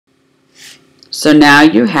So now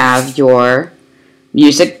you have your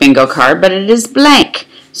music bingo card, but it is blank.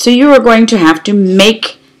 So you are going to have to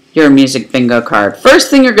make your music bingo card. First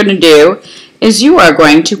thing you're going to do is you are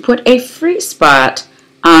going to put a free spot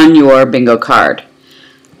on your bingo card.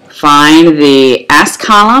 Find the S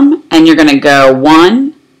column and you're going to go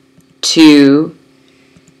 1, 2,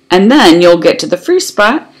 and then you'll get to the free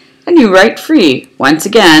spot and you write free. Once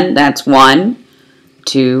again, that's 1,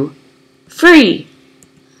 2, free.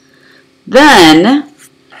 Then,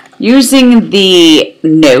 using the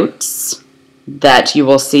notes that you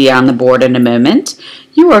will see on the board in a moment,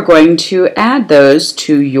 you are going to add those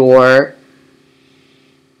to your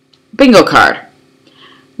bingo card.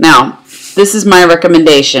 Now, this is my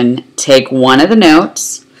recommendation. Take one of the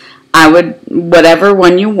notes. Whatever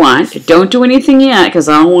one you want. Don't do anything yet because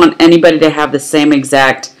I don't want anybody to have the same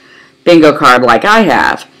exact bingo card like I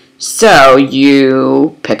have. So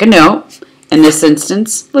you pick a note. In this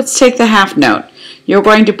instance, let's take the half note. You're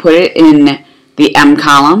going to put it in the M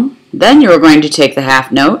column. Then you're going to take the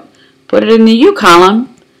half note, put it in the U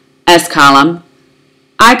column, S column,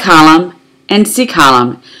 I column, and C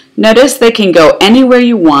column. Notice they can go anywhere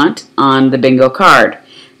you want on the bingo card.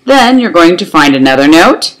 Then you're going to find another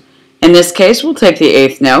note. In this case, we'll take the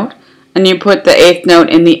 8th note, and you put the 8th note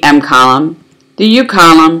in the M column, the U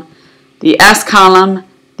column, the S column,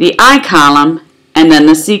 the I column, and then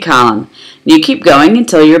the C column. And you keep going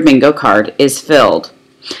until your bingo card is filled.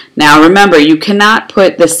 Now remember, you cannot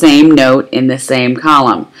put the same note in the same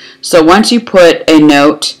column. So once you put a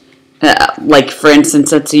note, like for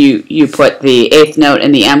instance, let's say you put the 8th note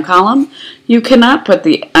in the M column, you cannot put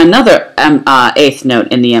another 8th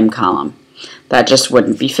note in the M column. That just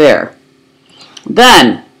wouldn't be fair.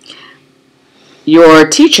 Then your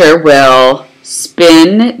teacher will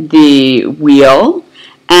spin the wheel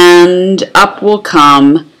and up will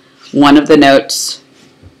come one of the notes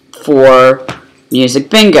for music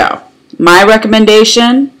bingo. My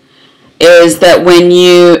recommendation is that when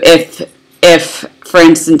if for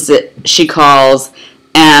instance she calls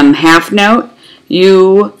M half note,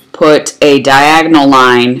 you put a diagonal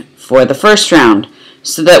line for the first round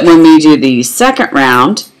so that when we do the second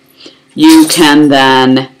round, you can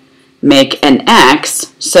then make an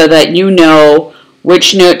X so that you know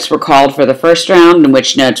which notes were called for the first round and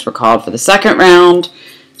which notes were called for the second round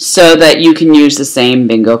so that you can use the same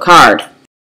bingo card.